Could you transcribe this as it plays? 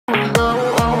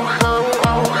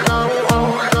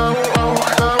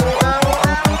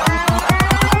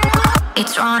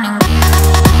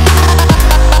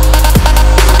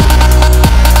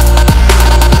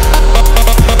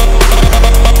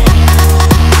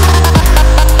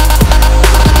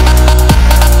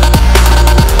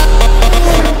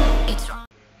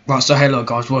Right, so hello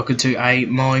guys, welcome to a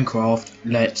Minecraft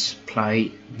Let's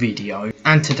Play video.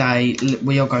 And today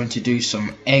we are going to do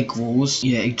some egg wars.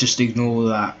 Yeah, just ignore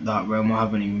that realm. I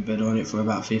haven't even been on it for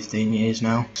about 15 years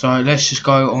now. So let's just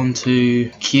go on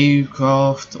to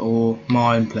CubeCraft or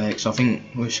Mineplex. I think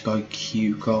we should go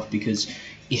CubeCraft because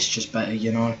it's just better,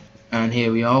 you know. And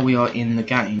here we are in the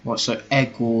game. Right, so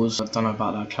egg wars, I don't know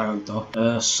about that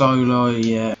character. Solo,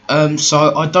 yeah.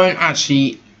 So I don't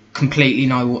actually completely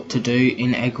know what to do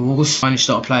in egg wars. I only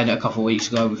started playing it a couple of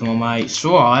weeks ago with my mates. It's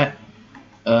alright.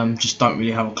 Just don't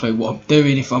really have a clue what I'm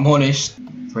doing, if I'm honest.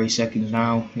 3 seconds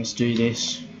now. Let's do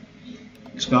this.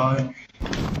 Let's go.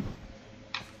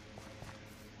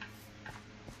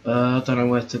 I don't know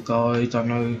where to go. Don't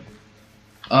know.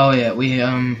 Oh yeah, we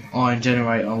iron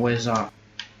generator. Where's that?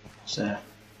 It's there.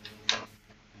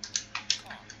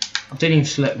 I didn't even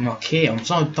select my key. I'm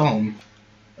so dumb.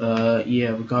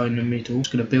 Yeah, we'll go in the middle.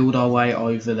 Just gonna build our way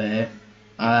over there,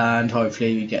 and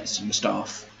hopefully we get some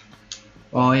stuff.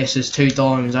 Oh yes, there's 2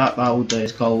 diamonds. That will do.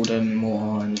 It's gold and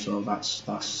more iron as well.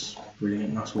 That's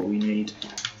brilliant. That's what we need.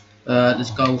 There's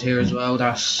gold here as well.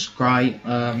 That's great.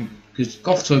 Because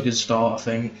got off to a good start, I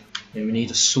think. Yeah, we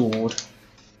need a sword,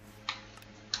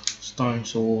 stone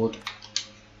sword.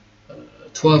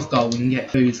 12 gold. We can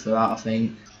get food for that, I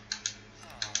think.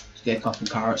 Let's get a couple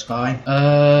of carrots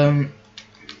going.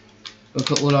 We've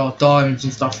got all our diamonds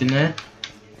and stuff in there.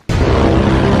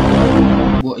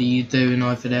 What are you doing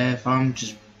over there, fam?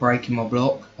 Just breaking my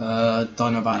block. Don't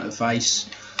know about the face.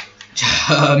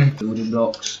 Building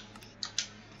blocks.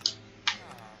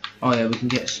 Oh yeah, we can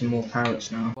get some more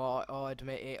parrots now. Well, I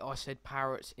admit it. I said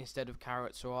parrots instead of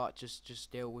carrots. Alright,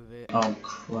 just deal with it. Oh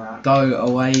crap! Go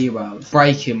away, bruv.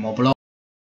 Breaking my block.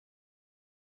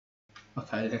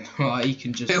 Okay then. Right, he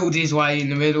can just build his way in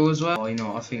the middle as well. Why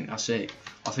not? I think that's it.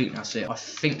 I think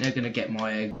they're gonna get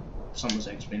my egg. Someone's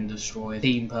egg's been destroyed.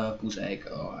 Team Purple's egg.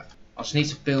 Alright. I just need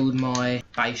to build my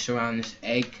base around this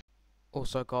egg.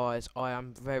 Also guys, I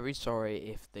am very sorry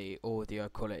if the audio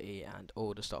quality and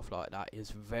all the stuff like that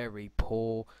is very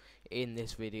poor in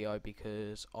this video,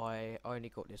 because I only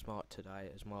got this mark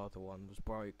today as my other one was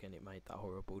broke and it made that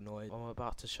horrible noise. I'm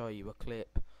about to show you a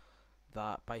clip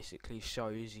that basically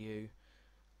shows you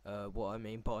what I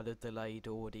mean by the delayed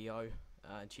audio,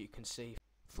 and you can see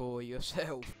for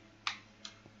yourself.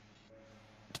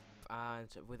 And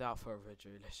without further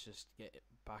ado, let's just get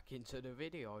back into the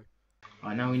video.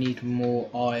 I know we need more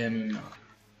iron and that.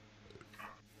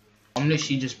 I'm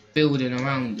literally just building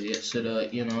around it so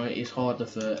that, you know, it's harder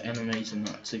for enemies and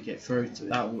that to get through to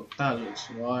it. That looks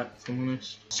right, if I'm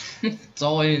honest.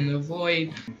 Die in the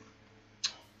void.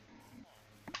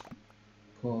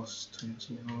 Cost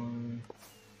 29,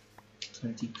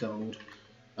 20 gold.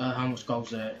 How much gold's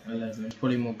there? 11.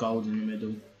 Probably more gold in the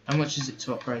middle. How much is it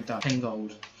to upgrade that? 10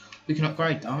 gold. We can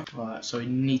upgrade that. Right, so we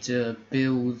need to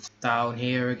build down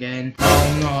here again.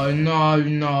 Oh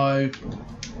no.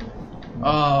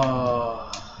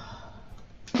 Oh.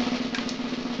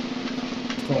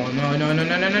 Go on, no.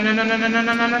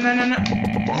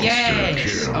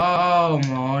 Yes! Oh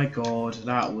my god,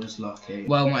 that was lucky.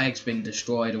 Well, my egg's been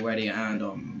destroyed already and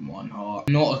I'm 1 heart.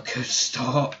 Not a good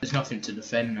start. There's nothing to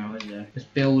defend now, is there? Let's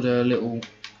build a little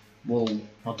wall.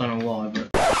 I don't know why, but...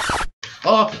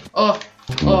 Oh!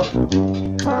 Not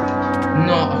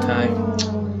okay.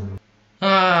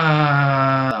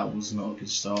 That was not a good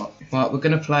start. Right, we're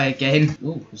gonna play again.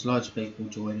 Ooh, there's loads of people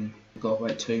joining. We've got to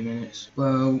wait 2 minutes.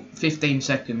 Well, 15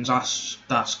 seconds.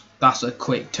 That's a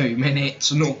quick 2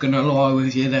 minutes. Not gonna lie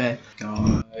with you there.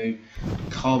 Go.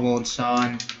 Come on,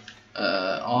 son.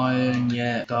 Iron,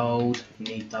 yeah, gold.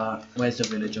 Need that. Where's the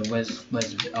villager? Where's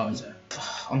the? Oh, is there?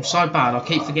 I'm so bad. I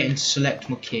keep forgetting to select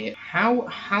my kit. How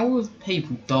are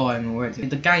people dying already?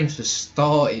 The game's just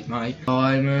started, mate.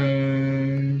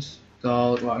 Diamonds,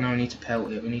 gold. Right, now we need to pelt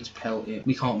it.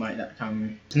 We can't make that, can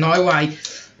we? No way.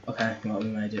 Okay, right, we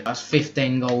made it. That's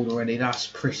 15 gold already. That's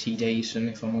pretty decent,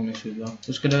 if I'm honest with you.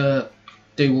 Just gonna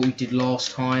do what we did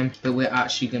last time, but we're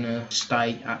actually gonna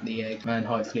stay at the egg, and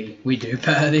hopefully we do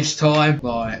better this time.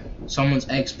 Right, someone's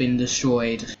egg's been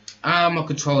destroyed. My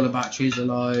controller batteries are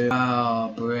low.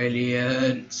 Oh,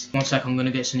 brilliant. 1 sec, I'm gonna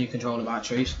get some new controller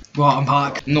batteries. Right, I'm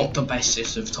back. Not the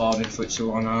bestest of timing for it to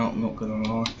run out, I'm not gonna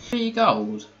lie. 3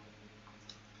 gold.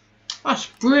 That's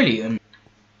brilliant.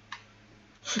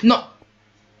 No.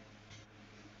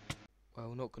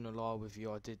 Well, not gonna lie with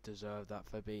you, I did deserve that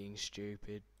for being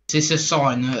stupid. It's a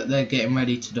sign that they're getting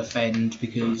ready to defend,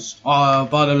 because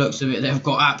by the looks of it, they've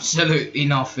got absolutely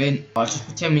nothing. I just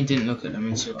pretend we didn't look at them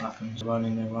and see what happens. They're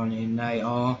running. They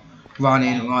are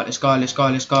running. Right, let's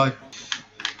go.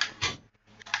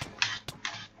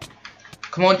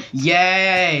 Come Come on.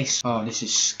 Yes. Oh, this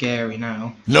is scary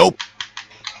now. Nope.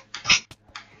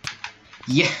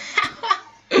 Yeah.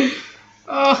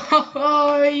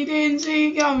 Oh, he didn't see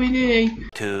it coming, did he?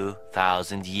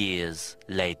 2,000 years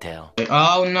later.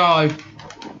 Oh, no.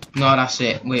 No, that's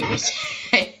it. We're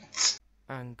dead.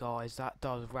 And guys, that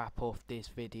does wrap off this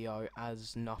video,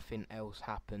 as nothing else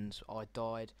happens. I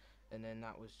died, and then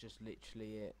that was just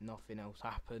literally it. Nothing else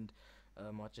happened.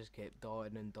 I just kept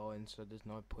dying and dying, so there's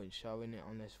no point showing it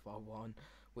on this one,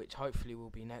 which hopefully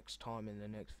will be next time in the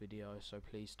next video. So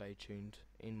please stay tuned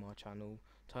in my channel,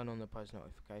 turn on the post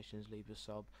notifications, leave a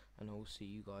sub, and I will see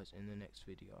you guys in the next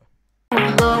video.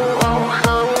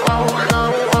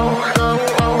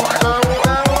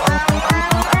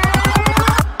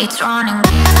 It's running.